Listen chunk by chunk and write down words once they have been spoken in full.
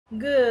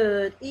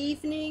Good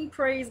evening.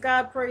 Praise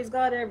God,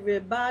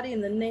 everybody.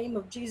 In the name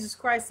of Jesus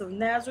Christ of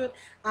Nazareth,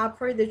 I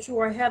pray that you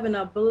are having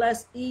a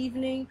blessed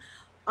evening.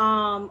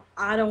 I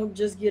don't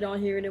just get on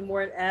here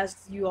anymore and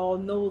ask you all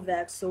know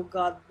that. So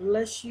God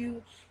bless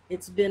you.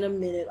 It's been a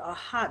minute, a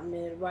hot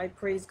minute, right?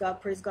 Praise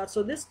God, praise God.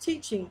 So this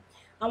teaching,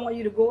 I want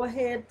you to go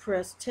ahead,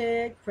 press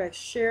tag, press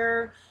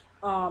share,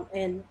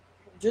 and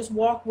just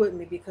walk with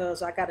me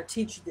because I got to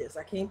teach this.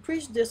 I can't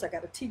preach this. I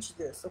got to teach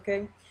this.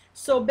 Okay.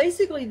 So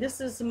basically,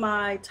 this is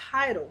my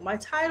title. My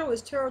title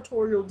is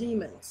Territorial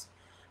Demons.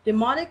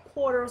 Demonic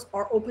portals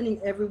are opening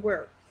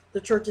everywhere.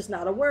 The church is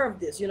not aware of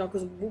this,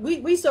 because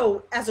we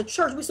so as a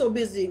church we so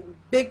busy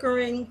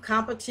bickering,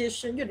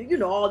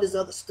 competition, all this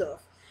other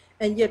stuff,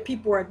 and yet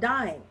people are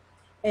dying.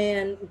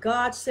 And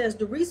God says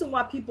the reason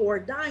why people are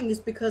dying is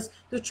because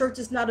the church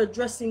is not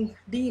addressing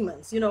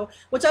demons,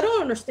 which I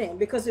don't understand.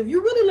 Because if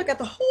you really look at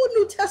the whole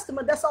New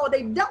Testament, that's all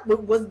they dealt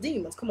with was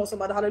demons. Come on,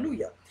 somebody,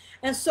 hallelujah.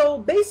 And so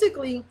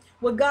basically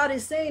what God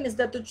is saying is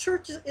that the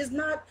church is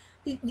not,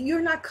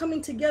 you're not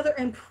coming together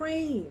and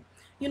praying.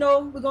 We're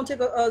going to take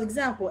an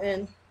example,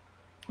 and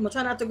I'm gonna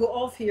try not to go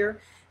off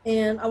here,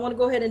 and I want to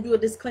go ahead and do a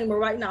disclaimer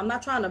right now. I'm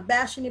not trying to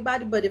bash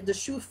anybody, but if the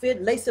shoe fit,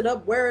 lace it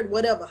up, wear it,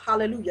 whatever.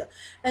 Hallelujah.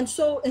 And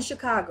so in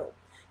Chicago,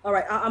 all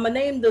right, I'm gonna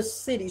name the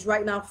cities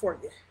right now for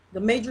you,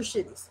 the major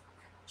cities: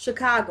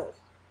 Chicago,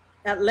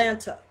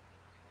 Atlanta,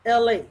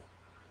 LA,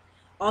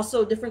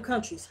 also different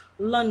countries: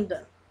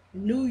 London,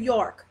 New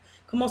York.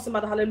 Come on,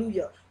 somebody,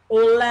 hallelujah.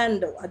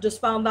 Orlando. I just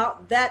found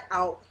out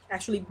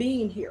actually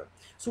being here.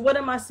 So what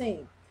am I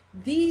saying?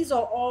 These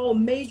are all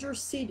major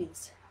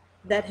cities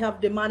that have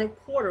demonic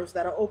portals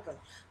that are open.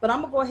 But I'm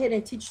gonna go ahead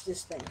and teach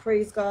this thing.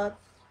 Praise God.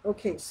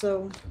 Okay,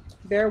 so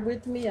bear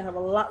with me. I have a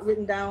lot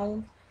written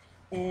down,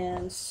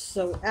 and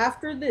so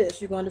after this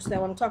you're going to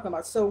understand what I'm talking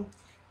about. So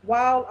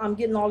while I'm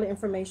getting all the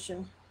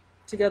information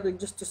together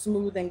just to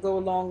smooth and go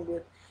along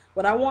with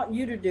what I want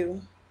you to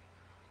do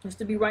is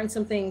to be writing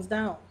some things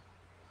down.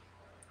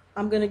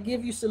 I'm going to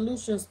give you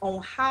solutions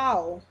on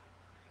how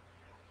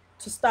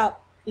to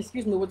stop,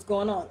 what's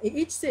going on in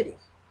each city.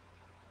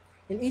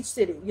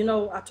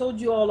 I told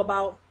you all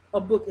about a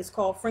book. It's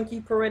called Frankie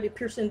Peretti,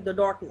 Piercing the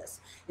Darkness.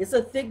 It's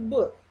a thick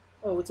book.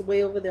 Oh, it's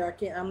way over there.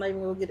 I'm not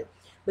even gonna get it.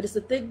 But it's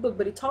a thick book,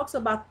 but it talks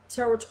about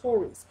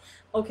territories.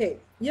 Okay,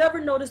 you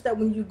ever notice that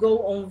when you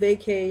go on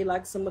vacay,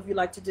 like some of you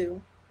like to do,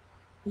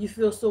 you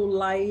feel so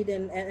light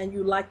and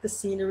you like the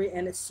scenery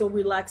and it's so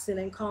relaxing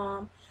and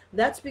calm?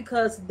 That's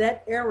because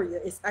that area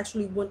is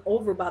actually went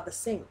over by the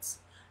saints.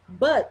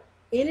 But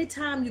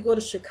anytime you go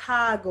to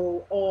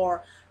Chicago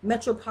or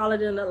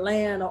metropolitan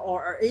Atlanta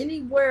or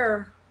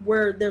anywhere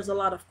where there's a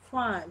lot of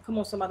crime, come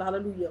on somebody,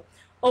 hallelujah,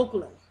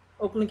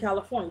 Oakland,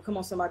 California, come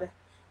on somebody,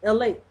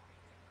 LA,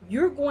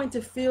 you're going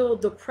to feel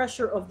the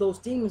pressure of those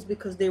demons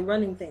because they're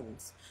running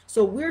things.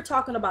 So we're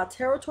talking about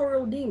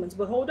territorial demons,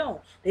 but hold on,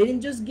 they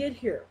didn't just get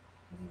here.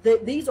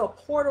 These are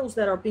portals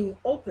that are being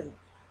opened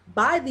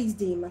by these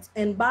demons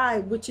and by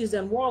witches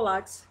and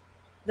warlocks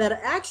that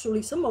are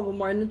actually, some of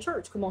them are in the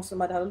church. Come on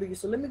somebody, hallelujah.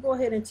 So let me go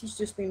ahead and teach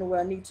this thing the way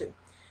I need to.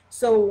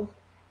 So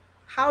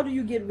how do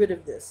you get rid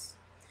of this?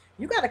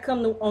 You got to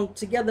come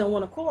together in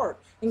one accord.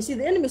 And you see,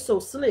 the enemy is so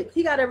slick.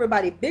 He got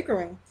everybody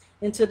bickering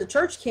until the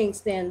church can't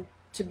stand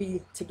to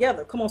be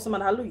together. Come on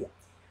somebody, hallelujah.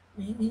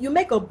 You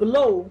make a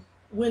blow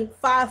when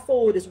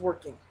fivefold is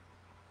working.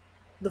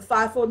 The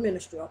fivefold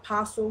ministry: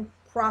 apostle,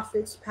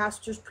 prophets,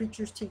 pastors,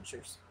 preachers,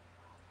 teachers.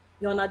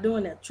 You're not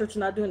doing that. Church is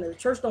not doing that. The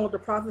church don't want the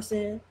prophets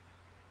in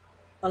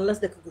unless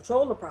they can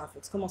control the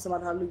prophets. Come on,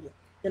 somebody, hallelujah.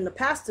 Then the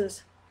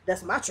pastors,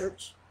 that's my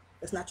church.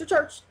 That's not your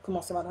church. Come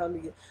on, somebody,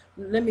 hallelujah.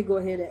 Let me go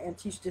ahead and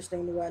teach this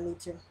thing the way I need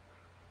to.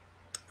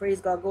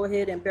 Praise God. Go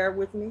ahead and bear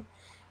with me.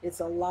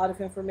 It's a lot of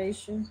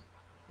information.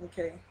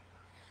 Okay.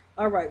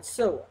 All right.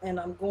 So, and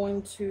I'm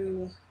going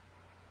to,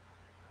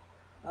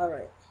 all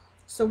right.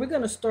 So we're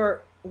going to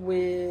start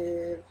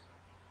with,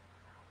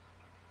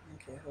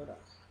 okay, hold on.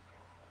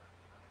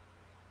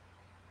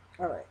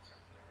 All right.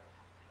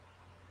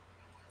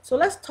 So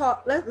let's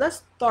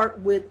start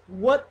with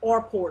what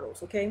are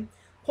portals, okay?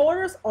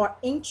 Portals are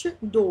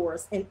ancient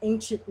doors and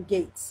ancient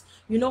gates.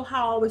 You know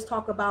how I always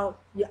talk about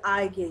your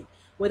eye gate,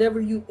 whatever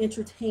you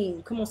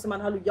entertain. Come on,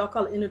 somebody, hallelujah. Y'all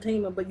call it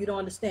entertainment, but you don't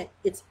understand.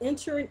 It's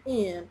entering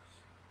in,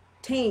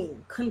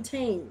 tame,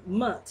 contain,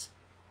 month.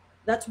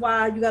 That's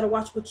why you got to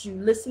watch what you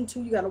listen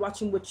to. You got to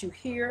watch what you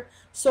hear.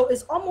 So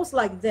it's almost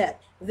like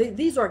that.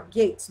 These are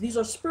gates. These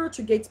are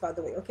spiritual gates, by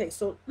the way. Okay,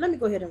 so let me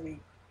go ahead and read.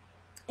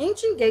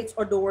 Ancient gates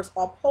or doors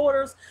are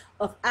portals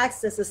of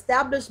access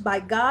established by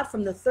God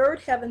from the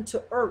third heaven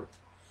to earth.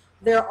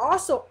 They are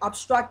also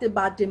obstructed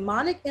by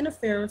demonic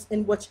interference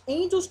in which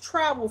angels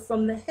travel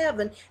from the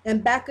heaven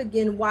and back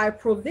again, while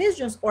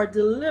provisions are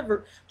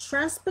delivered,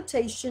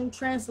 transportation,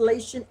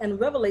 translation, and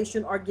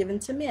revelation are given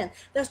to men.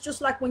 That's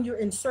just like when you're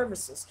in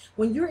services.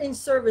 When you're in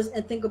service,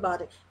 and think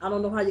about it, I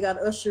don't know how you got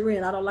to usher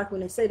in. I don't like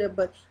when they say that,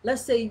 but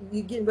let's say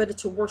you're getting ready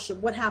to worship.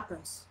 What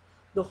happens?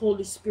 The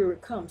Holy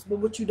Spirit comes. But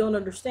what you don't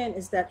understand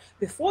is that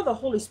before the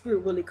Holy Spirit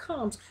really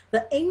comes,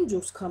 the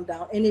angels come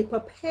down and they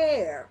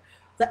prepare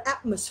the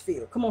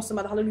atmosphere. Come on,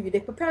 somebody, hallelujah. They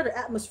prepare the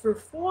atmosphere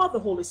for the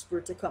Holy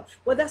Spirit to come.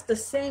 Well, that's the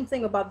same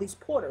thing about these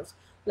porters.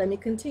 Let me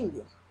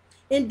continue.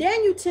 In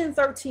Daniel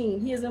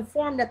 10:13, he is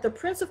informed that the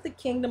prince of the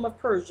kingdom of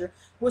Persia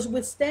was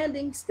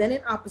standing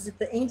opposite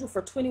the angel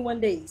for 21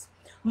 days.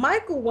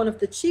 Michael, one of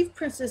the chief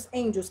prince's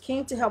angels,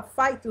 came to help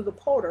fight through the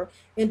porter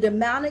in the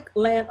demonic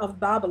land of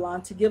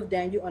Babylon to give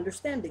Daniel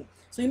understanding.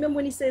 So you remember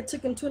when he said it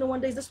took him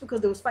 21 days? That's because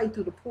they was fighting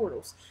through the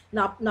portals.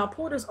 Now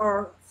portals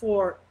are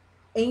for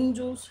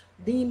angels,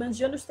 demons,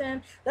 you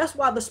understand? That's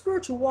why the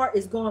spiritual war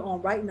is going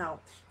on right now.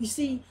 You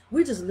see,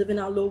 we just live in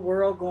our little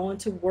world, going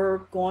to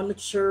work, going to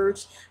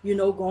church, you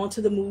know, going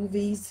to the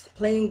movies,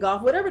 playing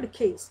golf, whatever the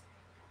case.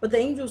 But the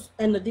angels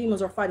and the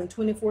demons are fighting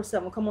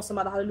 24/7. Come on,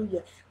 somebody,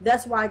 hallelujah.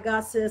 That's why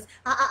God says,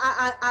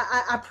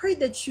 I pray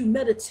that you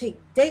meditate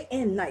day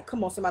and night.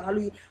 Come on, somebody,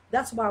 hallelujah.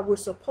 That's why we're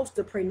supposed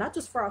to pray, not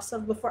just for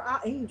ourselves, but for our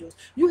angels.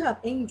 You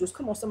have angels,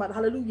 come on, somebody,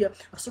 hallelujah,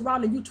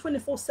 surrounding you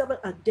 24/7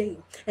 a day.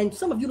 And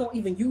some of you don't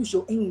even use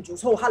your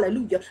angels. Oh,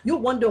 hallelujah. You're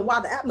wondering why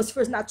the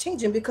atmosphere is not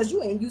changing because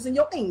you ain't using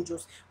your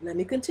angels. Let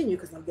me continue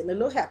because I'm getting a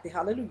little happy.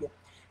 Hallelujah.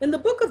 In the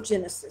book of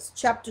Genesis,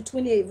 chapter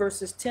 28,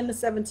 verses 10 to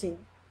 17,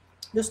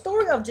 the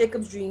story of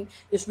Jacob's dream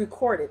is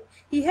recorded.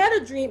 He had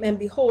a dream, and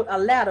behold, a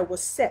ladder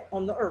was set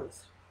on the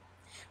earth,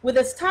 with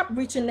its top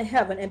reaching to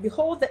heaven, and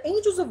behold, the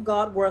angels of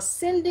God were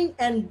ascending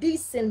and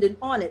descending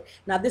on it.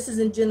 Now this is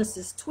in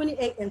Genesis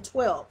 28 and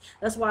 12.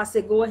 That's why I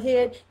said go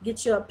ahead,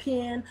 get your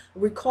pen,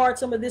 record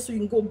some of this so you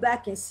can go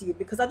back and see it,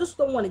 because I just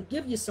don't want to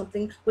give you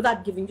something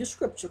without giving you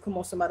scripture. Come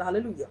on, somebody,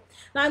 hallelujah.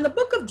 Now in the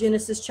book of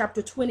Genesis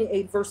chapter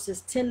 28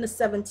 verses 10 to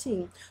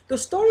 17, the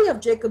story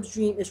of Jacob's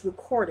dream is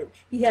recorded.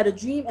 He had a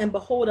dream, and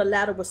behold, a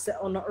ladder was set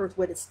on the earth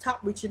with its top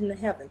reaching to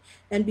heaven,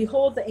 and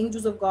behold, the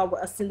angels of God were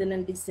ascending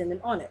and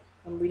descending on it.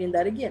 I'm reading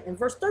that again. In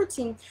verse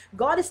 13,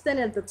 God is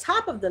standing at the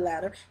top of the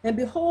ladder, and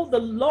behold, the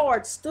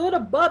Lord stood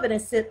above it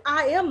and said,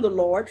 I am the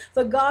Lord,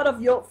 the God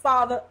of your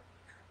father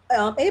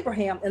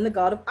Abraham, and the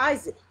God of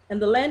Isaac.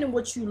 And the land in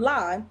which you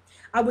lie,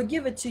 I will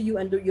give it to you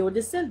and to your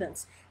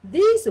descendants.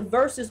 These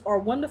verses are a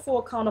wonderful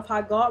account of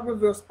how God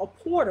reveals a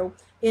portal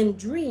in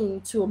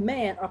dream to a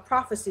man, a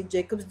prophecy,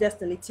 Jacob's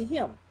destiny to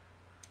him.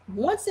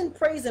 Once in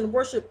praise and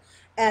worship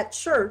at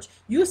church,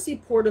 you see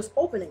portals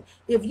opening.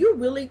 If you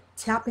really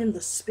tap in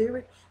the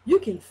spirit, you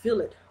can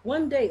feel it.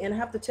 One day, and I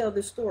have to tell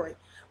this story.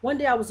 One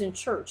day I was in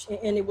church,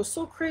 and it was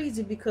so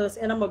crazy because,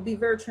 and I'm going to be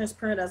very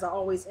transparent as I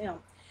always am.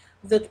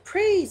 The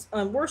praise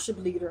and worship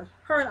leader,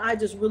 her and I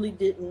just really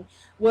didn't.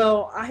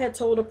 Well, I had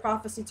told a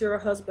prophecy to her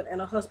husband,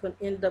 and her husband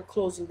ended up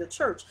closing the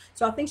church.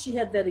 So I think she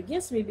had that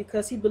against me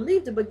because he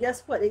believed it. But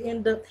guess what? It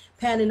ended up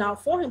panning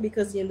out for him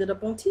because he ended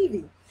up on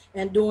TV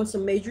and doing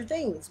some major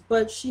things.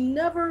 But she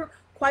never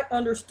quite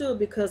understood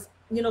because,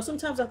 you know,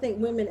 sometimes I think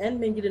women and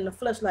men get in the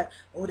flesh like,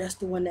 oh, that's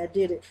the one that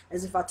did it,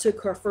 as if I took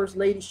her first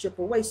ladyship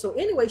away. So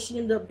anyway, she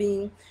ended up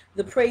being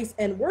the praise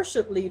and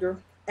worship leader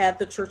at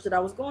the church that I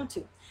was going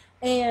to.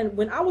 And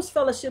when I was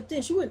fellowshipped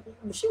in, she wouldn't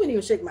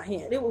even shake my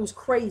hand. It was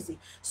crazy.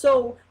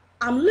 So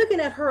I'm looking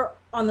at her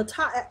on the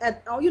top,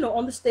 you know,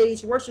 on the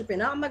stage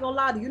worshiping. I'm not gonna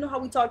lie to you. You know how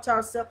we talk to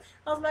ourselves?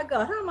 I was like,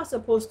 God, how am I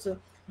supposed to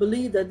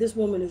believe that this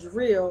woman is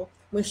real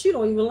when she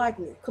don't even like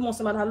me? Come on,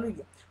 somebody,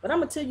 hallelujah. But I'm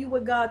gonna tell you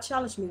what God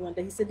challenged me one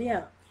day. He said,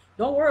 Deanna,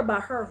 don't worry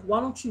about her. Why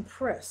don't you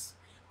press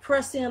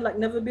in like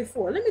never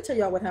before? Let me tell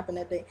y'all what happened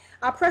that day.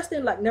 I pressed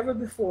in like never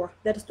before.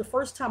 That is the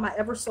first time I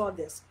ever saw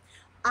this.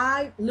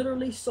 I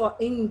literally saw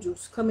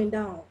angels coming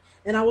down,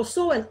 and I was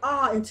so in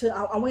awe until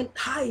I went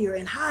higher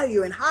and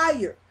higher and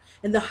higher.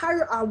 And the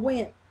higher I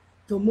went,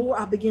 the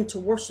more I began to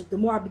worship, the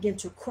more I began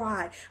to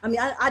cry. I mean,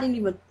 I didn't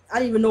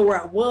even know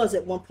where I was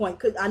at one point.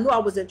 Cause I knew I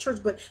was at church,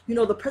 but you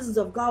know, the presence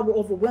of God will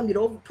overwhelm you.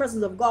 The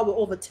presence of God will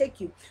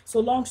overtake you. So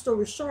long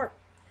story short,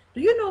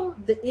 do you know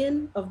the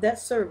end of that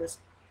service?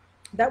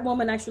 That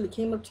woman actually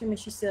came up to me and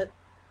she said,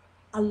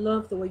 I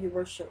love the way you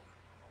worship.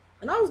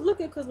 And I was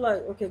looking because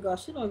like, okay, God,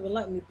 she don't even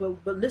like me.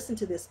 But listen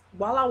to this.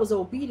 While I was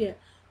obedient,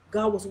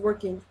 God was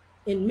working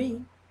in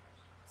me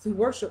through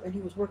worship, and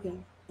he was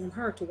working in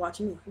her to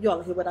watch me.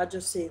 Y'all hear what I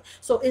just said?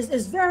 So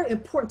it's very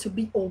important to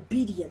be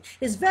obedient.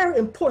 It's very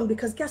important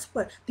because guess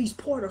what? These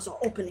portals are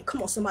opening.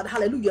 Come on, somebody,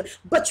 hallelujah.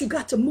 But you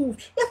got to move.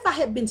 If I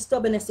had been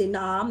stubborn and say,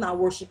 nah, I'm not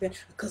worshiping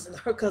because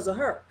of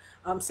her,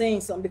 I'm saying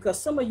something because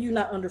some of you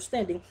not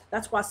understanding.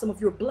 That's why some of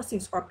your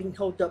blessings are being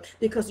held up,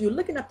 because you're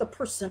looking at the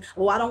person.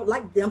 Oh, I don't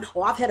like them.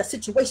 Oh, I've had a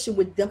situation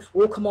with them.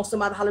 Oh, come on,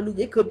 somebody,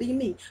 hallelujah. It could be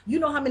me. You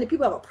know how many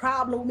people have a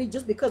problem with me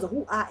just because of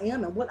who I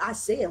am and what I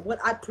say and what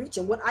I preach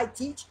and what I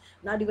teach,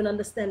 not even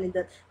understanding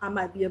that I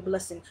might be a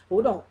blessing.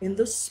 Hold on, in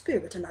the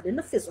spirit and not in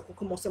the physical.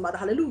 Come on, somebody,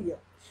 hallelujah.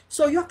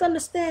 So you have to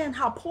understand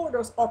how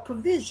portals are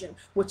provision,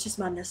 which is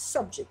my next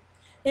subject.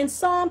 In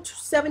Psalm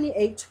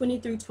 78,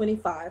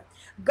 20-25,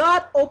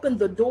 God opened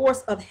the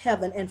doors of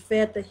heaven and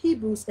fed the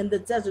Hebrews in the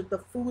desert the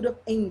food of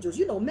angels.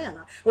 You know,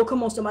 manna. Oh,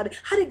 come on, somebody.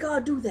 How did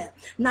God do that?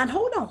 Now,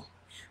 hold on.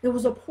 There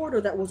was a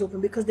portal that was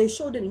open because they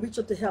sure didn't reach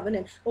up to heaven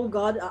and, oh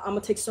God, I'm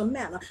going to take some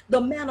manna.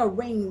 The manna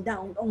rained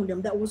down on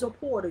them. That was a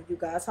portal, you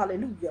guys.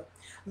 Hallelujah.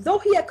 Though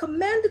he had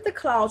commanded the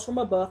clouds from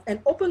above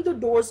and opened the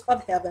doors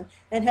of heaven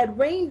and had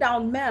rained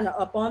down manna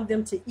upon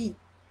them to eat,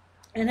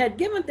 and had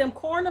given them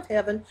corn of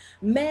heaven,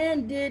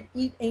 man did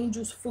eat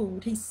angels'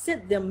 food. He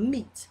sent them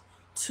meat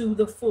to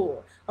the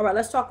full. All right,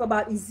 let's talk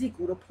about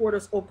Ezekiel, the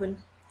portals open.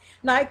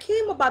 Now it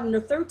came about in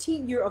the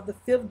 13th year of the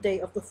 5th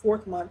day of the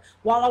 4th month,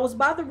 while I was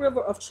by the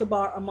river of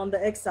Chebar among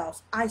the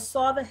exiles, I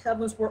saw the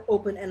heavens were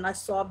open and I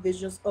saw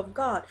visions of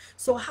God.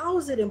 So how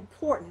is it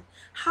important?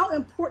 How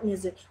important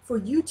is it for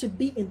you to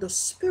be in the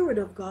spirit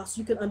of God so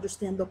you can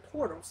understand the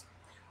portals?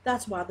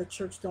 That's why the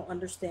church don't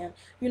understand.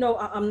 You know,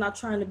 I'm not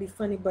trying to be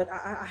funny, but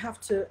I have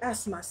to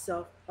ask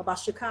myself about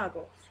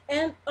Chicago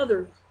and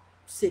other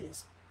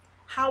cities.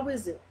 How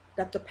is it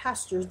that the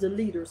pastors, the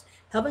leaders,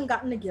 haven't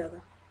gotten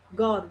together?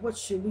 God, what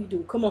should we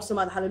do? Come on,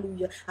 somebody,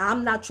 hallelujah.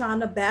 I'm not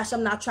trying to bash.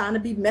 I'm not trying to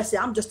be messy.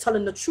 I'm just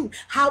telling the truth.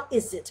 How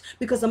is it?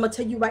 Because I'm going to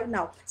tell you right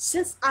now,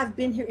 since I've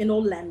been here in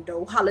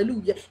Orlando,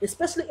 hallelujah,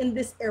 especially in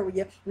this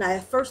area, now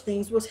at first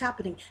things was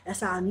happening. That's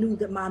how I knew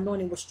that my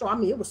anointing was strong. I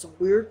mean, it was some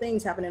weird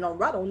things happening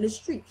right on this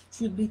street,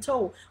 truth be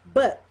told.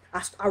 But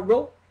I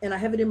wrote, and I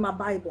have it in my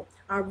Bible,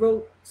 I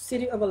wrote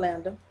City of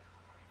Orlando,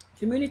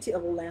 Community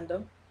of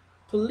Orlando,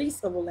 Police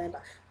of Orlando.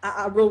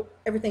 I wrote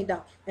everything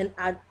down, and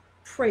I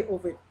pray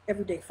over it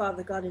every day.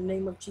 Father God, in the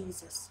name of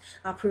Jesus,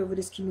 I pray over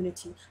this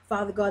community.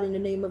 Father God, in the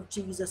name of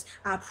Jesus,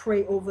 I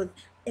pray over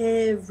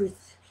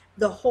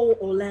the whole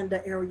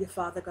Orlando area,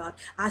 Father God.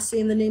 I say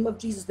in the name of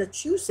Jesus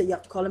that you say, you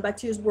have to call him back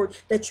to his word,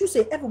 that you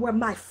say everywhere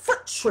my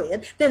foot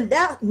tread, then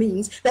that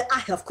means that I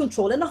have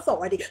control and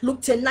authority.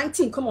 Luke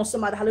 10:19, come on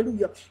somebody,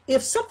 hallelujah.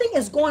 If something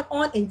is going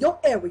on in your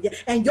area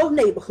and your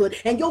neighborhood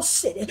and your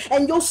city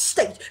and your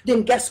state,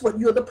 then guess what?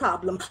 You're the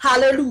problem.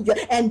 Hallelujah.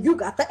 And you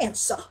got the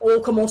answer. Oh,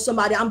 come on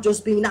somebody, I'm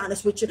just being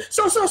honest with you.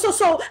 So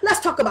let's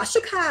talk about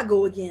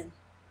Chicago again.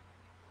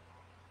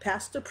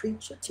 Pastor,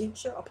 preacher,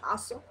 teacher,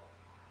 apostle,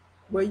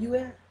 where you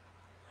at?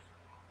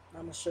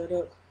 I'm going to shut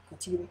up.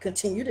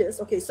 Continue this.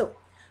 Okay, so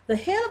the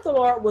hand of the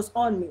Lord was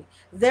on me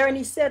there, and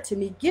he said to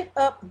me, get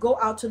up, go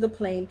out to the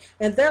plain,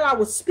 and there I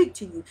will speak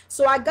to you.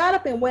 So I got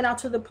up and went out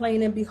to the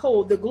plain, and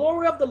behold, the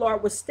glory of the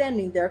Lord was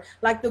standing there,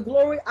 like the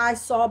glory I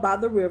saw by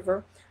the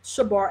river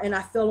Chebar, and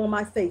I fell on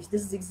my face.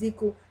 This is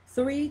Ezekiel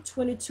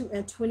 3:22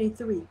 and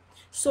 23.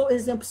 So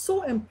it's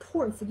so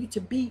important for you to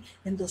be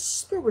in the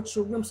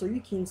spiritual realm so you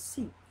can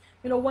see.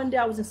 You know, one day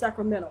I was in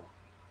Sacramento,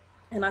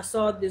 and I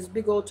saw this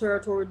big old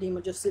territorial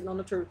demon just sitting on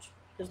the church,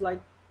 just like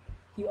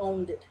he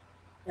owned it.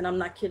 And I'm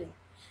not kidding.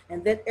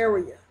 And that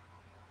area,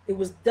 it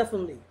was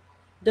definitely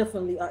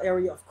an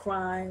area of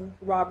crime,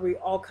 robbery,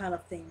 all kind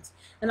of things.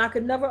 And I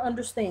could never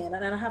understand,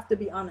 and I have to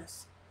be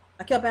honest.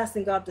 I kept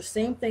asking God the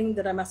same thing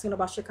that I'm asking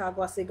about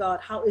Chicago. I say, God,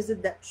 how is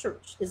it that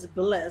church is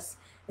blessed,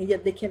 and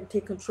yet they can't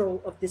take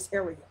control of this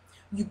area?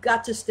 You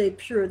got to stay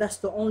pure. That's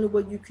the only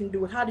way you can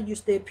do it. How do you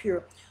stay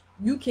pure?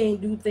 You can't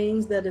do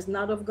things that is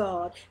not of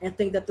God and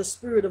think that the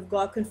Spirit of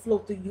God can flow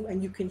through you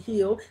and you can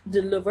heal,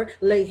 deliver,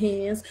 lay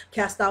hands,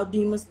 cast out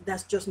demons.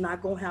 That's just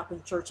not going to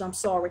happen, church. I'm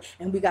sorry.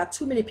 And we got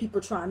too many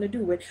people trying to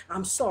do it.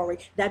 I'm sorry.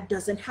 That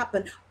doesn't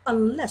happen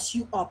unless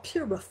you are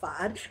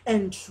purified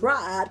and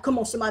tried. Come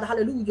on, somebody,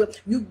 hallelujah.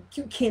 You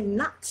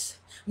cannot.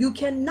 You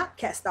cannot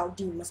cast out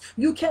demons.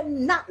 You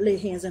cannot lay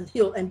hands and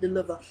heal and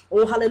deliver.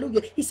 Oh,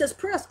 hallelujah. He says,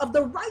 prayers of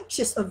the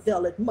righteous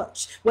availeth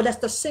much. Well, that's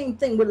the same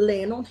thing with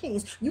laying on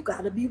hands. You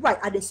got to be right.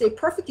 I didn't say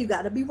perfect. You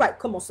got to be right.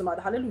 Come on,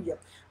 somebody. Hallelujah.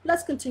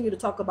 Let's continue to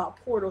talk about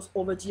portals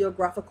over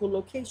geographical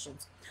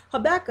locations.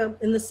 Habakkuk,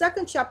 in the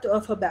 2nd chapter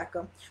of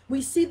Habakkuk,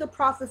 we see the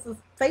prophet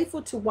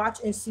faithful to watch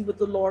and see what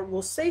the Lord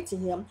will say to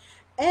him,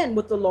 and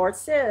what the Lord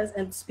says,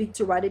 and speak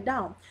to write it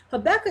down.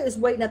 Habakkuk is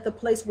waiting at the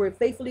place where he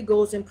faithfully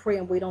goes and pray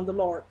and wait on the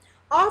Lord.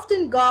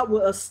 Often God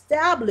will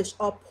establish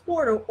a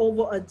portal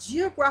over a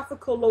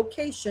geographical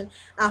location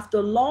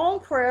after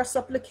long prayer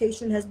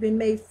supplication has been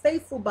made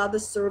faithful by the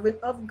servant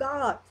of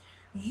God.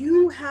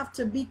 You have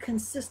to be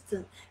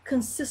consistent.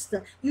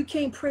 You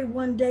can't pray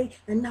one day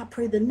and not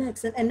pray the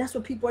next. And that's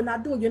what people are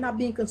not doing. You're not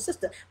being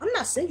consistent. I'm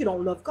not saying you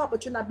don't love God,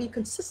 but you're not being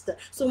consistent.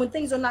 So when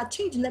things are not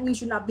changing, that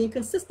means you're not being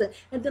consistent.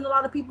 And then a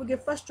lot of people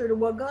get frustrated.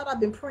 Well, God, I've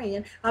been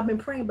praying,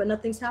 but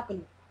nothing's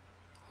happening.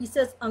 He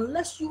says,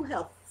 unless you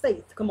have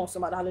faith. Come on,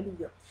 somebody,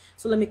 hallelujah.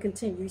 So let me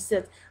continue. He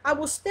says, I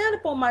will stand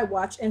upon my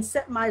watch and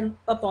set my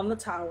up on the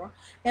tower,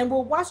 and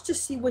will watch to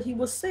see what he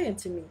was saying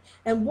to me,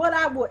 and what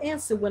I will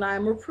answer when I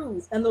am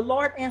reproved. And the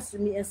Lord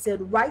answered me and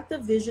said, write the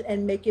vision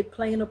and make it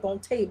plain upon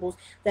tables,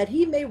 that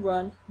he may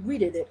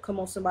read it. Come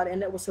on, somebody.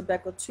 And that was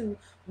Habakkuk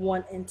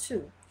 2:1 and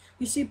 2.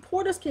 You see,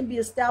 portals can be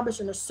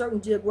established in a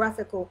certain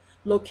geographical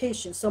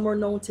location. Some are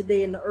known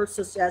today in the earth,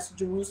 such as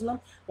Jerusalem.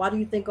 Why do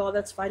you think all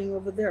that's fighting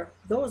over there?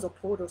 Those are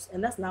portals.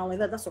 And that's not only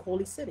that, that's a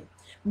holy city.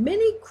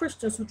 Many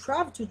Christians who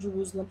travel to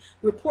Jerusalem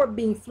report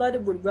being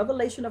flooded with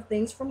revelation of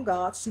things from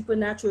God,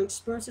 supernatural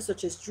experiences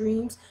such as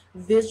dreams,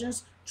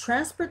 visions,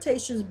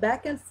 transportations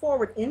back and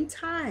forward in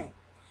time.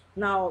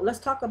 Now, let's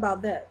talk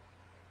about that.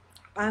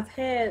 I've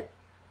had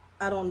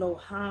I don't know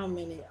how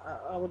many,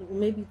 I would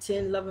maybe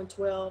 10, 11,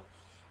 12,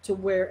 to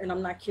where, and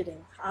I'm not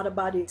kidding, out of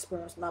body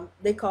experience. Now,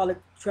 they call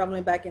it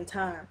traveling back in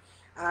time.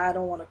 I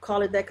don't want to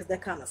call it that because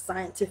that kind of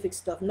scientific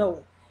stuff.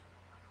 No,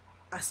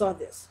 I saw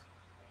this.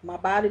 My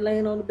body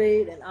laying on the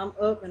bed and I'm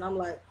up and I'm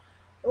like,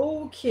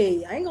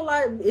 okay, I ain't gonna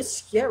lie, it's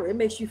scary. It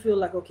makes you feel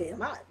like, okay,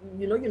 am I,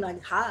 you know, you're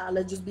not high.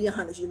 Let's just be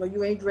honest. You know,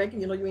 you ain't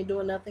drinking, you know, you ain't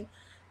doing nothing.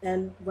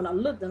 And when I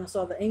looked and I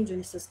saw the angel,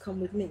 he says, come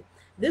with me.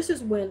 This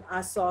is when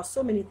I saw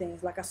so many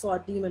things. Like I saw a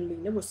demon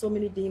meeting. There were so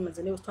many demons,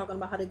 and they was talking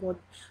about how they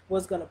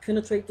was going to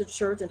penetrate the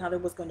church and how they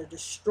was going to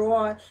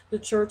destroy the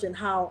church, and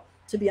how,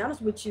 to be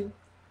honest with you,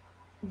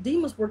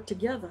 demons work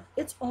together.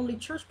 It's only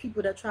church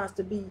people that tries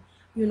to be,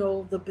 you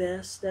know, the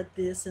best at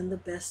this and the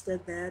best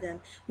at that, and,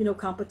 you know,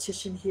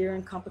 competition here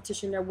and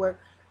competition there. Where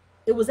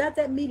it was at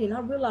that meeting, I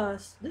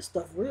realized this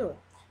stuff real.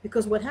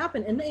 Because what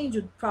happened, and the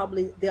angel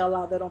probably, they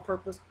allowed that on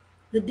purpose.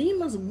 The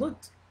demons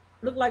looked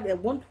like at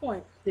one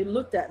point they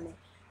looked at me,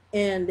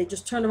 and they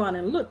just turned around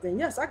and looked. And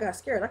yes, I got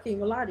scared. I can't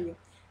even lie to you.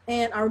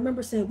 And I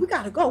remember saying, we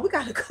gotta go, we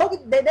gotta go.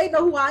 They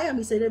know who I am.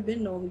 He said, they've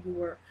been knowing who you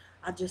were.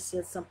 I just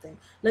said something.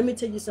 Let me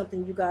tell you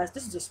something, you guys.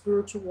 This is a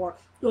spiritual war.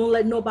 Don't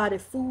let nobody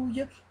fool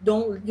you.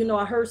 Don't, you know,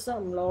 I heard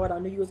something, Lord. I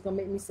knew you was gonna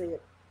make me say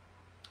it.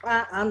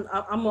 I'm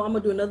gonna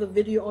do another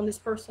video on this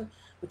person,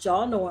 but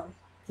y'all know him.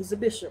 He's a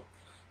bishop.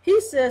 He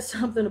said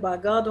something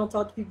about God don't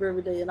talk to people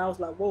every day, and I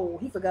was like, whoa.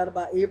 He forgot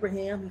about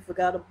Abraham. He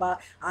forgot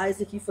about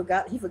Isaac. He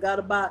forgot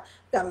about,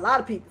 got a lot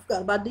of people. He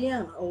forgot about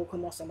DEANNA. Oh,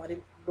 come on, somebody.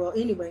 Well,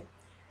 anyway,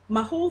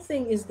 my whole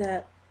thing is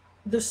that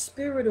the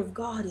Spirit of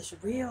God is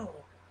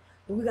real.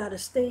 We got to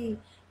stay.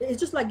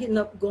 It's just like getting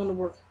up, going to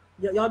work.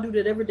 Y'all do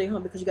that every day, huh?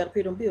 Because you got to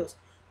pay them bills.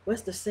 Well,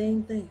 it's the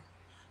same thing.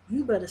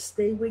 You better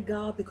stay with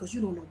God, because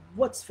you don't know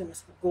what's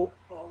finished. Go,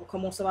 oh,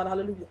 come on, somebody,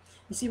 hallelujah.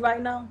 You see,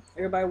 right now,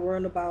 everybody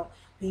worrying about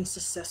being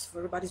successful.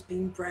 Everybody's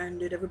being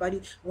branded.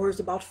 Everybody worries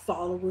about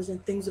followers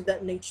and things of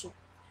that nature.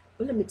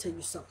 But let me tell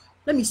you something.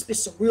 Let me spit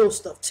some real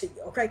stuff to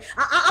you, okay?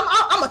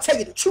 I'm going to tell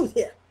you the truth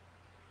here.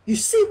 You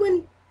see,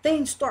 when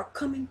things start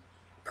coming,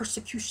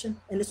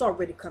 persecution, and it's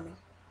already coming,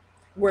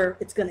 where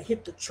it's going to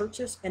hit the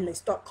churches, and they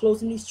start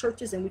closing these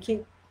churches, and we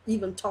can't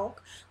even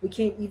talk. We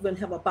can't even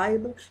have a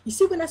Bible. You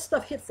see, when that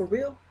stuff hit for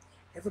real,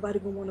 everybody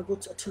gonna want to go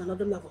to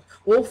another level.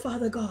 Oh,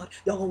 Father God,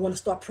 y'all gonna want to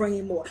start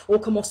praying more. Oh,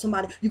 come on,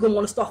 somebody, you're gonna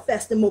want to start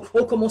fasting more.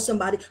 Oh, come on,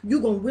 somebody, you're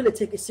gonna really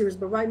take it serious.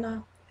 But right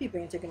now, people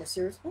ain't taking it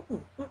serious.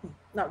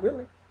 Not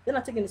really. They're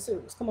not taking it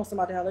serious. Come on,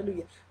 somebody,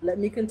 hallelujah. Let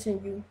me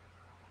continue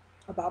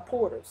about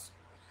portals.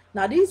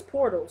 Now, these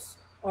portals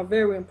are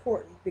very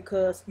important,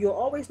 because you'll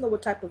always know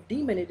what type of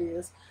demon it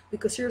is,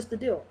 because here's the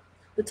deal.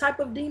 The type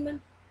of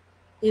demon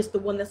is the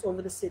one that's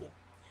over the city.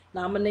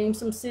 Now, I'm going to name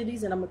some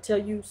cities, and I'm going to tell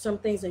you some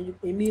things, and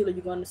immediately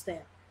you're going to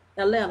understand.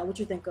 Atlanta, what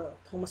you think of?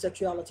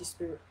 Homosexuality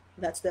spirit.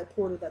 That's that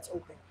portal that's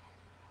open.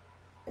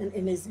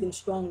 And it's getting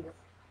stronger.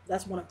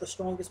 That's one of the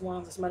strongest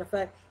ones. As a matter of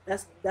fact,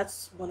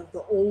 that's one of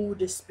the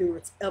oldest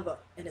spirits ever,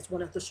 and it's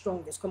one of the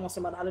strongest. Come on,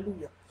 somebody,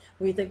 hallelujah.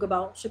 When you think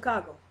about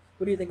Chicago,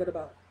 what do you think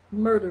about?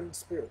 Murdering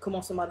spirit. Come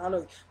on, somebody,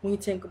 hallelujah. When you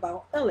think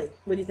about LA,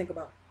 what do you think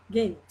about?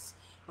 Gangs.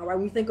 All right,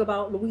 when you think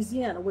about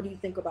Louisiana, what do you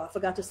think about? I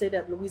forgot to say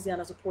that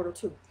Louisiana is a portal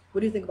too.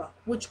 What do you think about?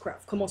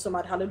 Witchcraft. Come on,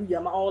 somebody, hallelujah.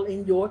 I'm all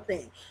in your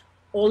thing.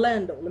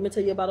 Orlando. Let me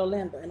tell you about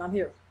Orlando, and I'm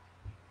here.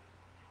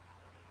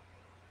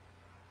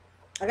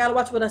 I gotta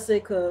watch what I say,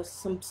 because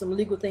some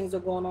legal things are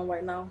going on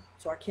right now,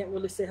 so I can't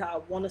really say how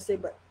I want to say.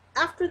 But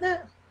after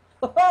that,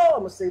 I'm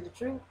gonna say the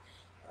truth.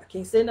 I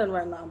can't say nothing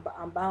right now.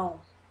 I'm bound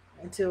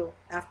until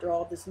after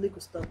all this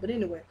legal stuff. But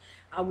anyway,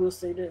 I will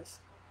say this: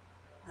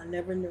 I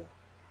never knew.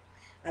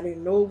 I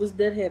didn't know it was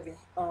that heavy.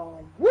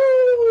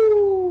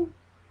 Woo!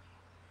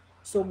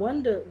 So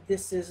wonder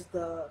this is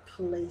the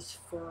place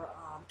for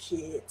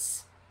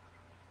kids.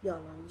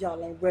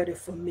 Y'all ain't ready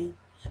for me.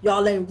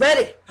 Y'all ain't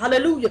ready.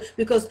 Hallelujah.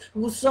 Because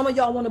some of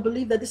y'all want to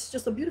believe that this is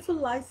just a beautiful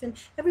life and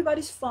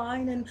everybody's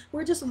fine and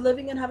we're just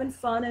living and having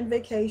fun and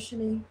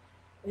vacationing.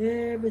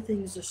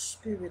 Everything is a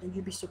spirit, and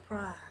you'd be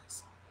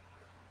surprised.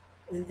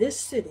 In this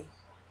city,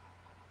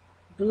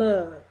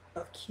 blood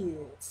of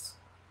kids.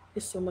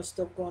 There's so much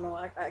stuff going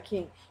on. I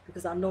can't,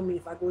 because I know me.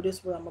 If I go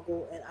this way, I'm going to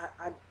go. And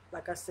I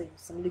like I say,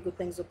 some legal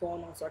things are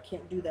going on, so I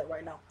can't do that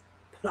right now.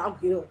 But I'll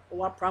heal.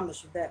 Oh, I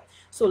promise you that.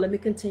 So let me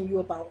continue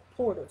about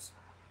portals.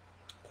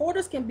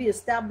 Portals can be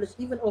established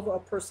even over a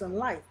person's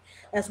life.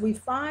 As we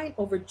find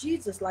over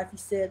Jesus' life, he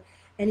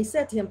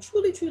said to him,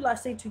 truly, truly, I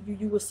say to you,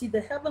 you will see the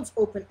heavens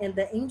open and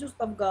the angels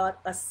of God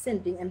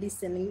ascending and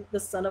descending the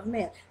Son of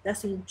Man.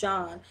 That's in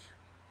John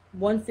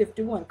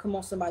 1:51. Come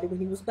on, somebody, when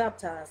he was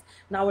baptized.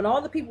 Now, when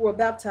all the people were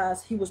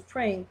baptized, he was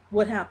praying.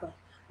 What happened?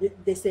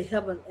 They say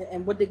heaven,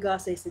 and what did God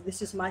say? He said,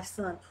 this is my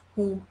son,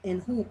 in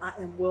whom I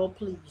am well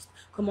pleased.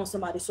 Come on,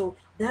 somebody. So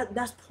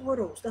that's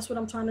portals. That's what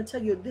I'm trying to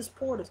tell you. This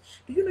portals.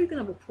 Do you know you can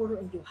have a portal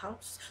in your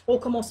house? Oh,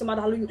 come on, somebody.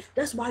 Hallelujah.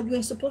 That's why you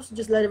ain't supposed to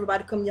just let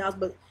everybody come in your house.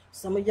 But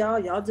some of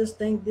y'all just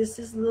think this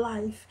is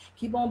life.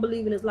 Keep on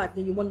believing it's life.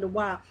 Then you wonder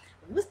why.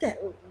 What's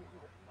that?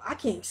 I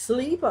can't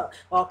sleep.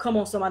 Oh, come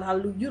on, somebody.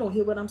 Hallelujah. You don't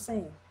hear what I'm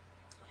saying.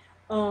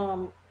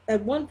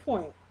 At one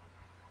point,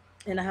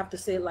 And I have to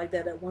say it like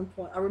that at one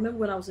point. I remember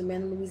when I was in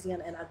Manning,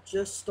 Louisiana, and I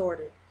just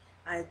started.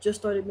 I had just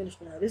started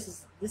ministry. Now this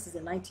is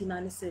in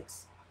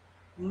 1996.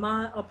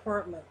 My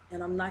apartment,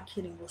 and I'm not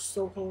kidding, was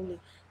so holy.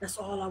 That's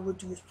all I would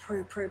do is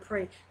pray, pray,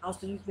 pray. I was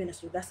the youth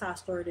minister. That's how I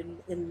started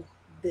in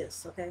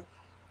this. Okay,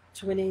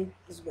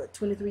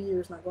 23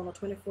 years, not going on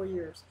 24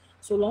 years.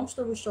 So long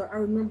story short, I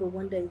remember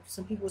one day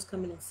some people was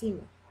coming and see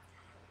me.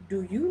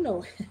 Do you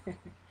know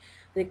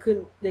they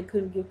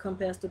couldn't come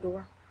past the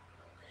door?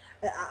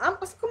 I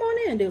said, come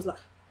on in. They was like,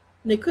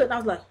 they couldn't. I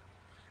was like,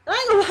 I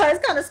ain't gonna lie,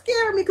 it's kind of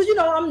scared me because, you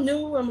know, I'm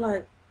new. I'm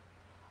like,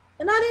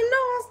 and I didn't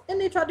know.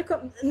 And they tried to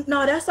come.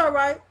 No, that's all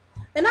right.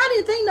 And I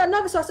didn't think nothing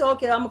of it. So I said,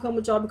 okay, I'm gonna come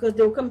with y'all because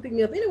they will come pick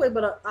me up anyway.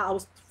 But I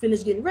was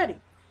finished getting ready.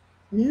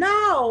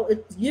 Now,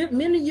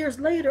 many years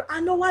later,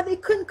 I know why they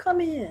couldn't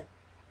come in.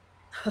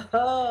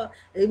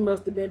 They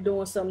must have been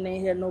doing something they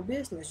had no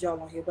business. Y'all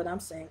don't hear what I'm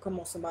saying. Come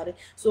on, somebody.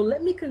 So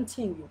let me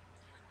continue.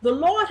 The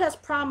Lord has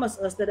promised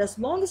us that as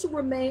long as we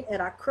remain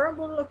at our current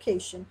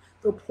location,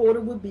 the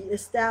portal will be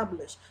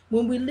established.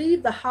 When we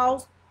leave the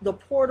house, the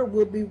portal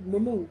will be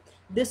removed.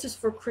 This is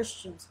for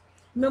Christians.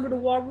 Remember the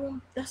war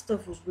room? That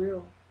stuff was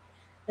real.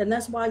 And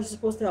that's why you're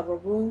supposed to have a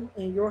room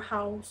in your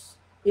house,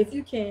 if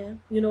you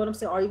can, you know what I'm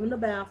saying, or even the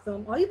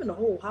bathroom, or even the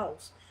whole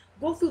house.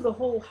 Go through the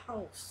whole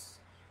house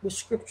with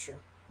scripture.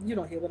 You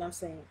don't hear what I'm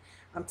saying.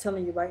 I'm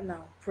telling you right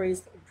now.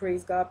 Praise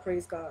God,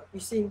 praise God. You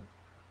see,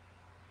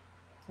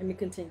 let me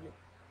continue.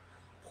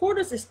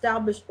 Portals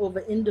established over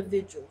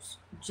individuals.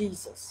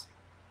 Jesus.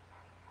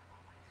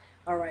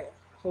 All right,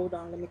 hold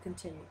on, let me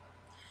continue.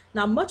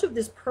 Now, much of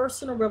this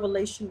personal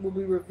revelation will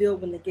be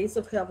revealed when the gates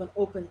of heaven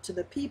open to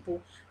the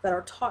people that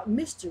are taught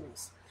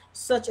mysteries,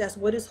 such as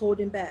what is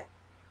holding back.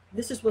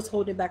 This is what's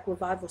holding back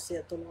revival,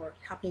 said the Lord,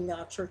 happening in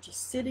our churches,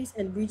 cities,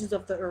 and regions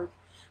of the earth.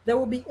 There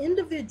will be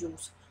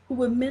individuals who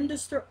will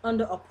minister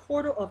under a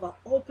portal of an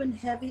open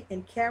heavy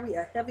and carry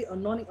a heavy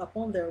anointing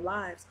upon their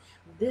lives.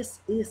 This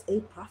is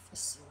a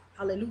prophecy.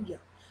 Hallelujah.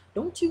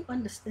 Don't you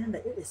understand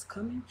that it is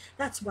coming?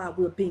 That's why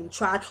we're being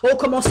tried. Oh,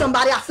 come on,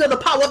 somebody. I feel the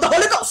power of the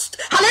Holy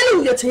Ghost.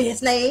 Hallelujah to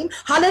his name.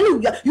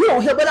 Hallelujah. You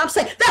don't hear what I'm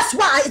saying. That's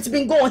why it's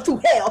been going through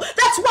hell.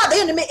 That's why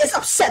the enemy is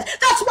upset.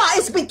 That's why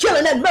it's been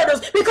killing and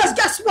murders. Because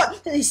guess what?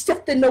 He's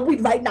sifting the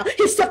wheat right now.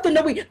 He's sifting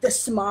the wheat.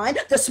 This is mine.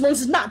 This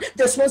one's not.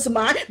 This one's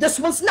mine. This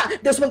one's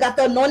not. This one got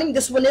the anointing.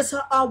 This one is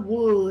a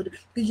wood.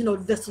 Because you know,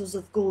 vessels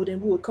of gold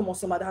and wood. Come on,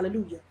 somebody.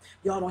 Hallelujah.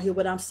 Y'all don't hear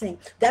what I'm saying.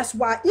 That's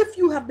why if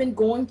you have been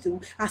going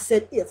through, I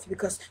said if,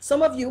 because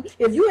some of you,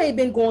 if you ain't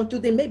been going through,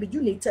 then maybe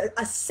you need to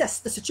assess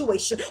the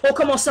situation. Oh,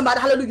 come on,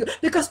 somebody, hallelujah.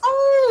 Because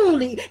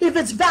only if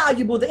it's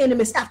valuable, the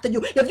enemy's after you.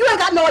 If you ain't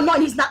got no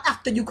anointing, he's not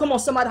after you. Come on,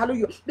 somebody,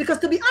 hallelujah. Because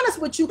to be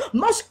honest with you,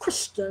 most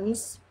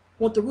Christians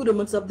want the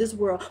rudiments of this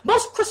world.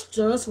 Most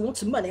Christians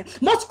want money.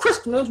 Most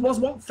Christians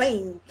want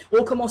fame.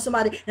 Oh, come on,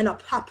 somebody, and a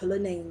popular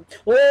name.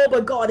 Oh,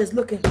 but God is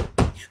looking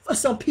for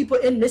some people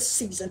in this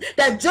season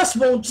that just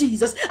want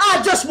Jesus.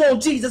 I just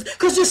want Jesus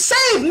because you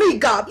saved me,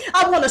 God.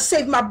 I want to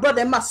save my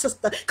brother and my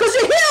sister because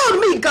you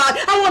healed me, God.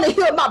 I want to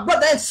heal my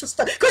brother and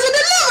sister because you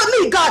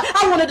delivered me, God.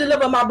 I want to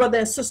deliver my brother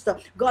and sister.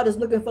 God is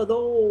looking for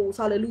those.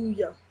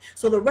 Hallelujah.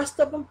 So the rest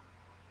of them,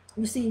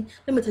 you see,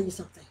 let me tell you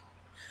something.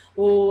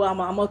 Oh, I'm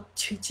going to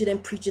teach it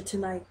and preach it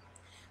tonight.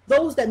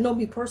 Those that know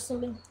me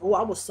personally, oh,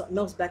 I was something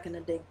else back in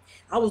the day.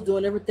 I was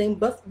doing everything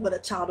but what a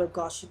child of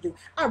God should do.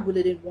 I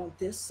really didn't want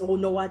this. Oh,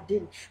 no, I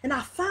didn't. And I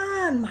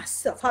find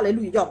myself,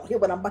 hallelujah, y'all don't hear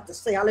what I'm about to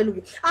say,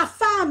 hallelujah. I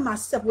find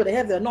myself with a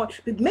heavy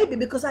anointing, maybe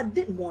because I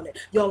didn't want it.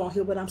 Y'all don't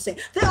hear what I'm saying.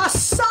 There are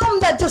some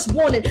that just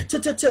wanted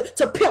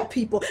to pimp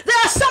people. There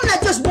are some that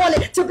just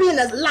wanted to be in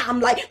the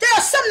limelight. There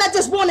are some that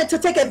just wanted to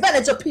take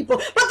advantage of people.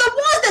 But the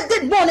ones that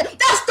didn't want it,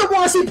 that's the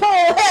ones he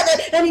pulled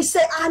heaven. And he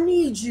said, I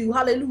need you,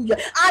 hallelujah.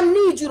 I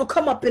need you to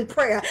come up in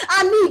prayer.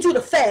 I need you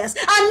to fast.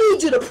 I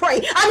need you to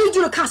pray. I need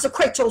you to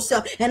consecrate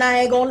yourself. And I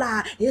ain't gonna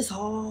lie, it's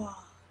hard.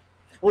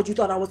 Oh, you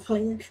thought I was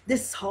playing?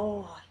 This is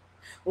hard.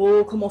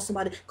 Oh, come on,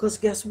 somebody. Because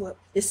guess what?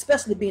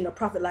 Especially being a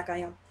prophet like I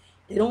am,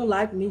 they don't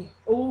like me.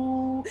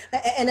 Oh,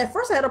 and at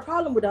first I had a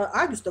problem with that.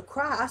 I used to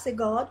cry. I said,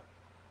 God,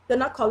 they're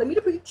not calling me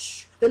to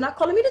preach. They're not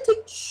calling me to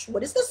teach.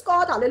 What is this,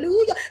 God?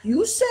 Hallelujah.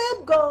 You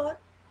said, God.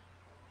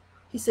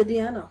 He said,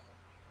 Deanna,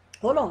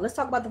 hold on, let's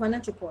talk about the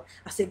financial part.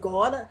 I said,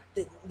 God,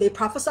 they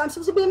prophesied I'm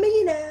supposed to be a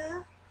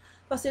millionaire.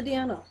 I said,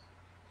 Deanna,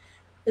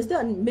 is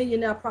there a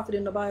millionaire prophet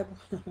in the Bible?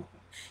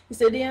 He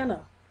said,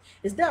 Deanna,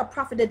 is there a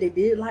prophet that they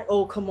did like?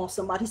 Oh, come on,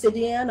 somebody. He said,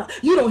 Deanna,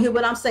 you don't hear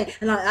what I'm saying.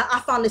 And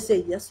I finally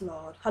said, yes,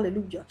 Lord.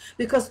 Hallelujah.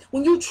 Because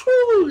when you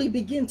truly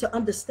begin to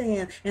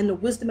understand and the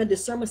wisdom and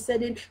discernment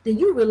set in, then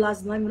you realize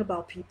it's not even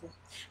about people.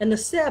 And the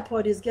sad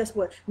part is, guess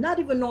what? Not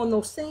even knowing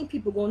those same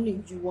people going to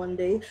need you one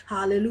day.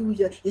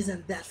 Hallelujah.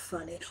 Isn't that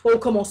funny? Oh,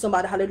 come on,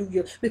 somebody.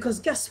 Hallelujah. Because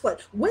guess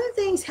what? When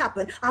things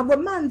happen, I'm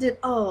reminded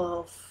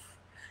of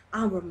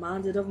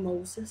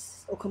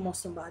Moses. Oh, come on,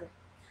 somebody.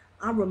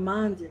 I'm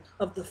reminded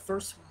of the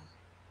first one.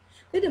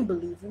 They didn't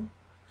believe him.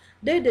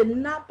 They did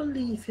not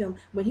believe him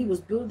when he was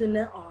building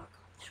that ark.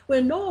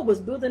 When Noah was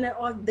building that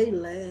ark, they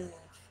laughed.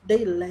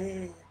 They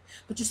laughed.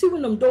 But you see,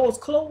 when them doors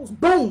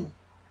closed, boom,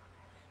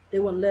 They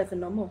weren't laughing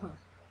no more, huh?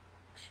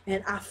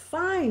 And I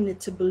find it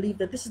to believe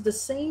that this is the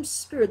same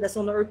spirit that's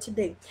on the earth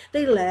today.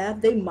 They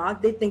laugh, they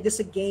mock, they think this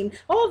is a game.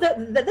 Oh,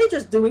 that they're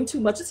just doing too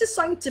much. This is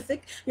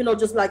scientific, you know,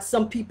 just like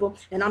some people,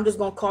 and I'm just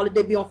going to call it,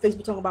 they be on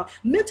Facebook talking about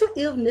mental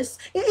illness.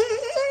 It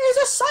is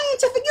a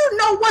scientific, you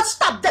know what?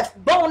 Stop that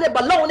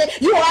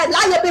baloney. You are a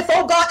liar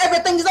before God.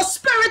 Everything is a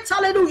spirit,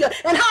 hallelujah.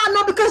 And how I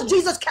know? Because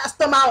Jesus cast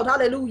them out,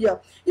 hallelujah.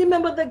 You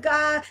remember the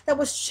guy that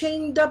was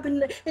chained up in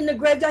the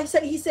graveyard?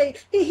 He said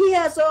he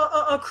has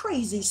a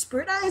crazy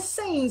spirit, an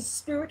insane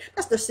spirit.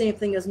 That's the same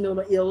thing as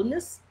mental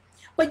illness.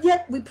 But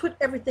yet we put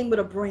everything with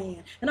a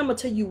brand. And I'm going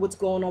to tell you what's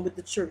going on with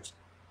the church.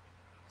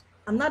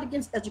 I'm not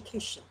against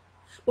education.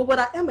 But what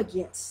I am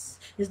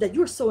against is that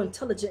you're so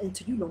intelligent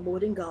until you know more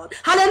than God.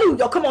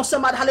 Hallelujah. Come on,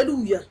 somebody.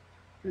 Hallelujah.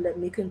 Let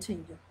me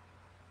continue.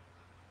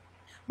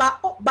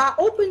 By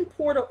open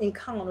portal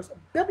encounters,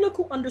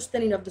 biblical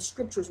understanding of the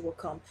scriptures will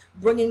come,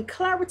 bringing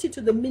clarity to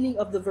the meaning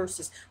of the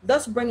verses,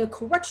 thus bringing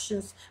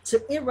corrections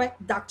to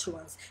errant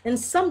doctrines. In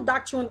some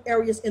doctrinal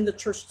areas in the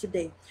church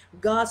today,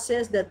 God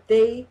says that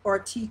they are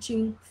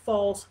teaching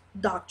false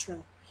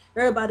doctrine.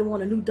 Everybody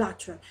want a new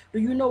doctrine. Do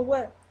you know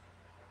what?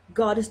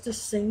 God is the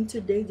same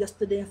today,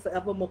 yesterday, and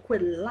forevermore.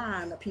 Quit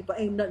lying to people.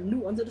 Ain't nothing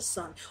new under the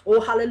sun.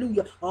 Oh,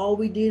 hallelujah. All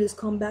we did is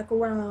come back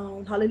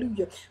around.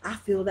 Hallelujah. I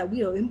feel that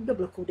we are in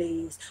biblical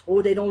days.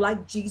 Oh, they don't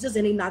like Jesus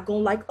and they not going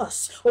to like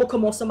us. Oh,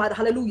 come on, somebody.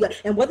 Hallelujah.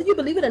 And whether you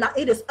believe it or not,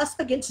 it is us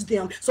against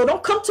them. So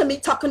don't come to me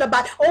talking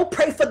about, oh,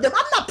 pray for them.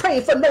 I'm not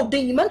praying for no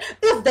demon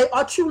if they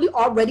are truly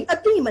already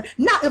a demon.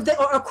 Now, if they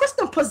are a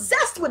Christian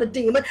possessed with a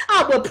demon,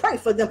 I will pray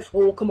for them.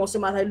 Oh, come on,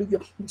 somebody.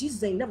 Hallelujah.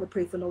 Jesus ain't never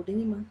prayed for no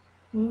demon.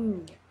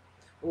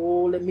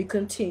 Oh, let me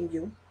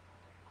continue.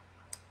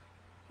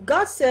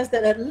 God says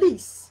that at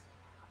least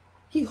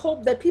he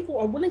hoped that people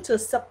are willing to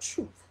accept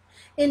truth.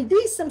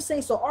 Indeed, some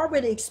saints are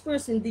already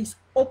experiencing these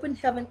open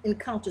heaven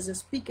encounters and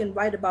speak and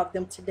write about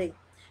them today.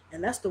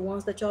 And that's the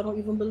ones that y'all don't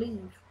even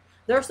believe.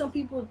 There are some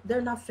people,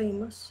 they're not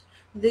famous.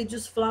 They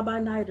just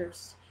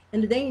fly-by-nighters.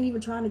 And they ain't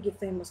even trying to get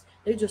famous.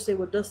 They just say,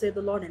 well, thus saith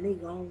the Lord, and they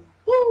gone.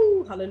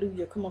 Woo!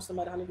 Hallelujah. Come on,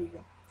 somebody. Hallelujah.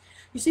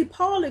 You see,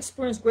 Paul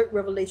experienced great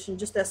revelation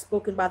just as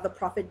spoken by the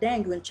prophet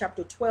Daniel in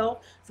chapter 12,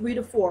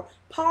 3-4.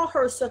 Paul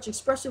heard such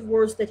expressive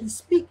words that he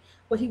speak,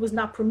 but he was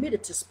not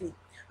permitted to speak.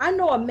 I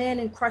know a man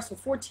in Christ for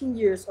 14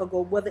 years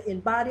ago, whether in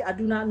body I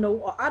do not know,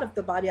 or out of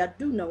the body I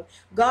do know.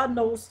 God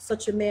knows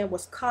such a man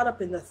was caught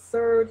up in the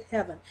third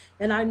heaven.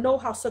 And I know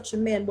how such a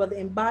man, whether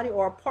in body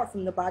or apart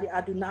from the body,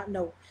 I do not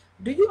know.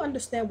 Do you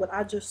understand what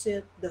I just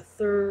said? The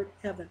third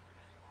heaven.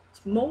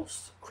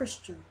 Most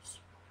Christians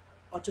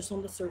are just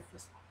on the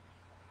surface.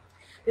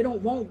 They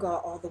don't want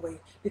God all the way,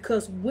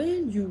 because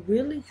when you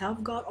really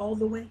have God all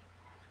the way,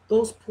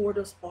 those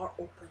portals are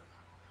open.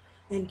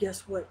 And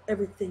guess what?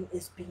 Everything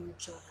is being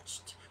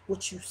judged.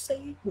 What you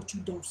say, what you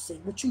don't say,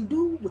 what you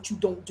do, what you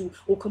don't do.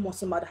 Oh, come on,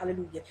 somebody.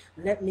 Hallelujah.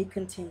 Let me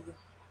continue.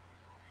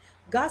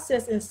 God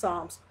says in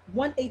Psalms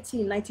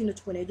 118,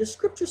 19-20, the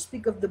scriptures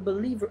speak of the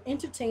believer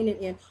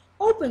entertaining in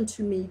open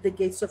to me the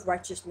gates of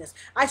righteousness.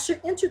 I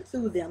should enter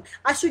through them.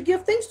 I should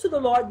give thanks to the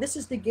Lord. This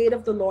is the gate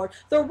of the Lord.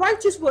 The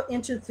righteous will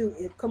enter through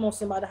it. Come on,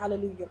 somebody.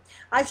 Hallelujah.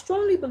 I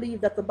strongly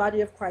believe that the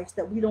body of Christ,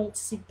 that we don't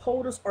seek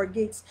portals or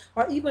gates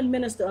or even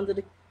minister under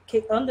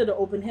the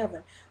open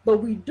heaven.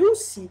 But we do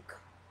seek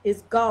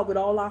is God with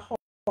all our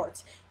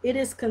hearts. It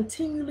is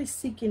continually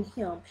seeking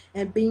him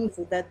and being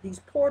for that these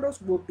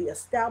portals will be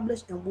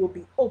established and will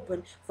be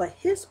open for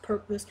his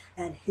purpose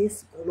and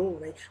his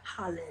glory.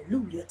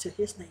 Hallelujah to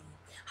his name.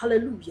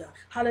 Hallelujah.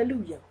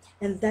 Hallelujah.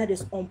 And that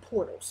is on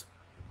portals.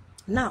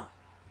 Now,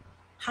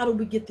 how do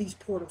we get these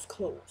portals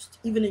closed,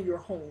 even in your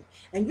home?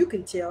 And you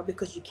can tell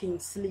because you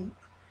can't sleep.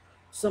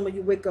 Some of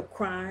you wake up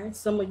crying.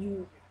 Some of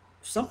you,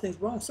 something's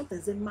wrong.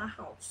 Something's in my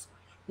house.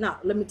 Now,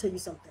 let me tell you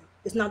something.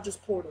 It's not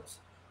just portals.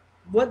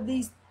 What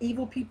these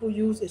evil people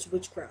use is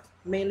witchcraft,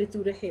 mainly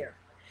through the hair.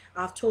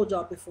 I've told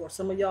y'all before,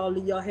 some of y'all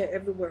leave y'all hair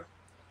everywhere.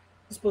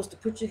 You're supposed to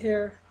put your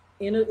hair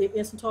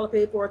in some toilet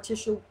paper or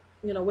tissue,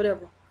 you know,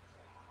 whatever.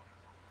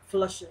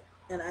 Flush it.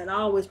 And I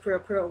always pray a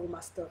prayer over my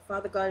stuff.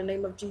 Father God, in the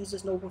name of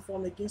Jesus, no weapon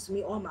formed against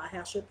me or my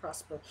hair shall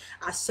prosper.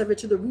 I sever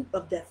to the root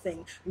of that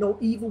thing. No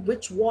evil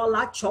witch,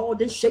 warlock,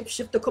 charlatan,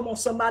 shapeshifter. Come on,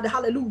 somebody.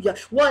 Hallelujah.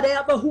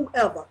 Whatever,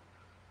 whoever.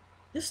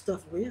 This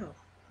stuff real.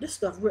 This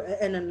stuff real.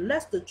 And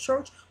unless the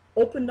church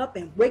open up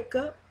and wake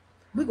up,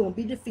 we're going to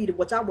be defeated,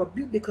 which I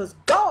rebuke because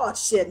God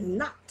said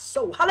not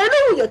so.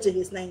 Hallelujah to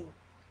his name.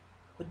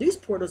 But these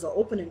portals are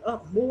opening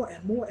up more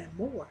and more and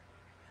more.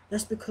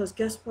 That's because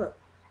guess what?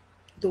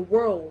 The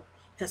world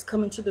has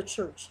come into the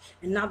church,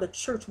 and now the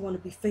church want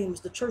to be famous.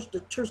 The church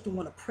don't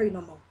want to pray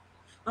no more.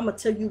 I'm going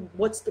to tell you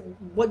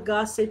what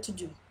God said to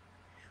do.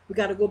 We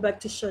got to go back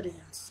to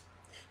shut-ins.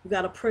 We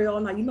got to pray all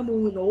night. You remember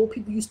when the old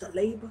people used to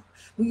labor?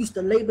 We used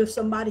to labor if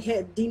somebody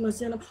had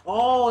demons in them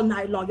all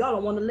night long. Y'all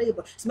don't want to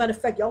labor. As a matter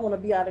of fact, y'all want to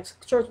be out of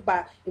church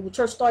if the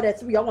church started at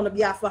 3, y'all want to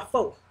be out by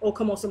 4. Oh,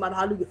 come on, somebody.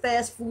 Hallelujah.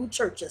 Fast food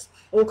churches.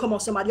 Oh, come on,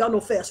 somebody. Y'all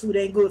know fast food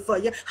ain't good for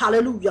you.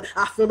 Hallelujah.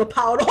 I feel the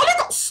power of the Holy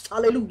Ghost.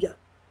 Hallelujah.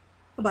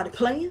 Nobody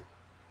playing.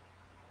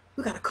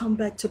 We got to come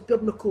back to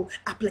biblical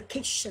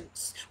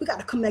applications. We got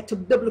to come back to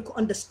biblical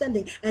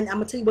understanding. And I'm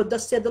going to tell you what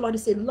thus said the Lord. He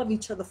said, love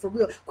each other for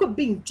real. Quit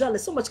being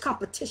jealous. So much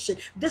competition.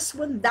 This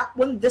one, that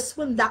one, this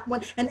one, that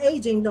one. And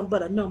age ain't nothing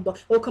but a number.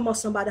 Oh, come on,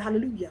 somebody.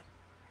 Hallelujah.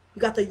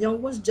 You got the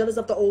young ones jealous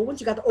of the old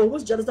ones. You got the old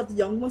ones jealous of the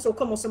young ones. So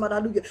come on, somebody.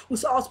 Hallelujah. We're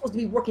all supposed to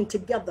be working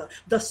together.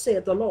 Thus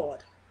said the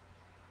Lord.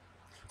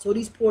 So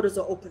these portals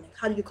are opening.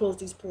 How do you close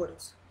these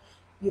portals?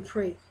 You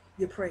pray.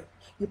 You pray.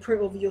 You pray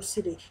over your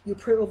city. You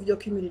pray over your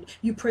community.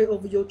 You pray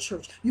over your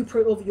church. You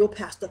pray over your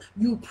pastor.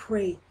 You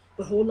pray.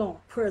 But hold on.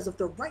 Prayers of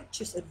the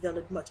righteous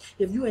availeth much.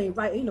 If you ain't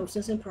right, ain't no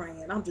sense in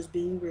praying. I'm just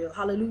being real.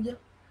 Hallelujah.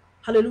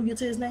 Hallelujah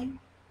to his name.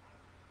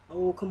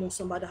 Oh, come on,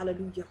 somebody.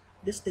 Hallelujah.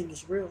 This thing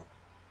is real.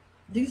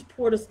 These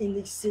portals in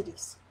these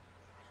cities.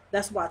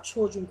 That's why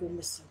children go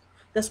missing.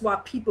 That's why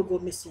people go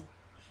missing.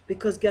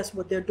 Because guess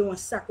what? They're doing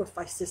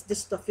sacrifices. This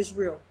stuff is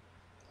real.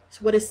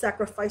 So what is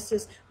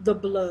sacrifices? The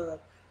blood.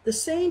 The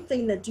same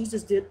thing that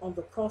Jesus did on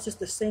the cross is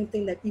the same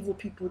thing that evil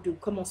people do.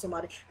 Come on,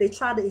 somebody. They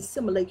try to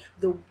assimilate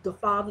the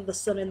Father, the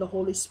Son, and the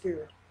Holy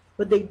Spirit.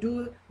 But they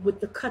do it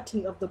with the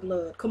cutting of the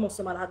blood. Come on,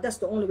 somebody. That's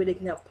the only way they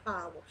can have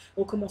power.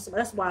 Oh, come on,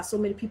 somebody. That's why so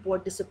many people are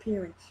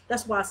disappearing.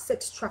 That's why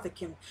sex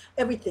trafficking,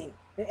 everything.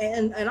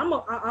 And I'm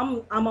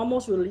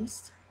almost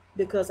released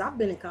because I've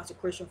been in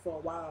consecration for a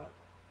while.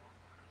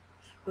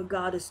 But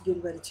God is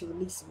getting ready to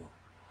release me.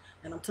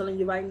 And I'm telling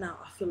you right now,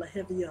 I feel a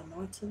heavier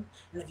anointing.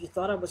 And if you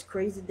thought I was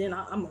crazy, then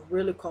I'm going to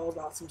really call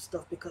out some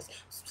stuff because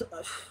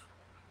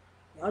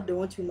y'all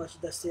doing too much,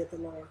 thus saith the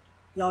Lord.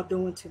 Y'all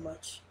doing too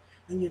much.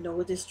 And you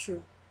know it is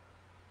true.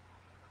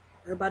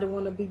 Everybody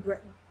want to be great.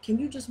 Can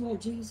you just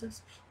want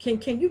Jesus? Can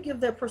you give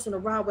that person a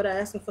ride without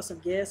asking for some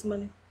gas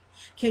money?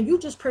 Can you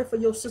just pray for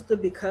your sister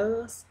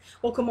because?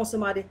 Oh, come on,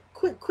 somebody.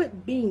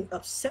 Quit being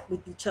upset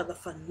with each other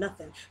for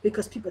nothing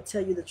because people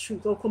tell you the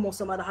truth. Oh, come on,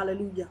 somebody.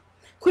 Hallelujah.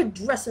 Quit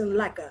dressing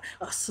like a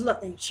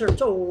slut in church.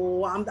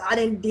 Oh, I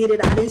didn't did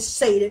it. I didn't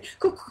say it.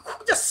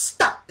 Just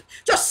stop.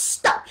 Just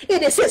stop.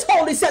 It is his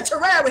holy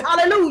sanctuary.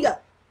 Hallelujah.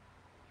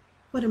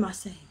 What am I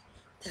saying?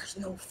 There's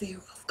no fear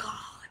of God.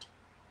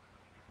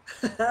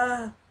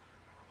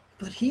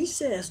 But he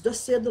says, thus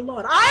said the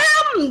Lord, I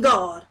am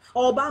God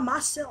all by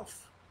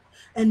myself.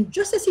 And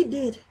just as he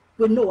did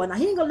with Noah, now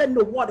he ain't gonna let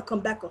no water come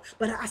back up,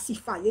 but I see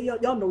fire.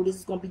 Y'all know this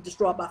is gonna be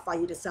destroyed by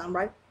fire this time,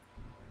 right?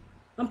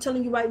 I'm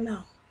telling you right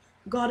now,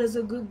 God is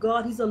a good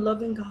God. He's a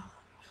loving God,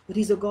 but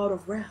he's a God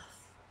of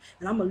wrath.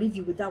 And I'm gonna leave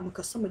you with that one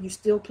because some of you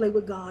still play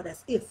with God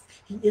as if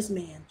he is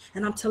man.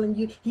 And I'm telling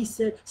you, he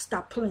said,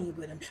 stop playing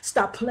with him.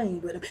 Stop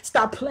playing with him.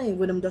 Stop playing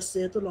with him, thus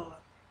said the Lord.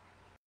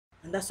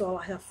 And that's all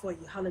I have for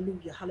you.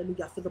 Hallelujah.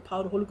 Hallelujah. I feel the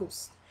power of the Holy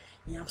Ghost.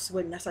 Yeah, I'm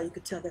sweating. That's how you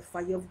could tell that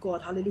fire of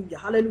God. Hallelujah.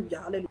 Hallelujah.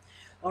 Hallelujah.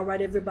 All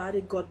right,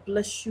 everybody. God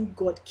bless you.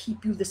 God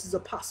keep you. This is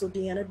Apostle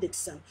DEANNA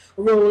DIXON.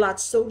 Roll out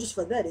soldiers,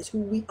 for that is who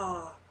we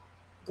are.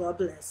 God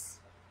bless.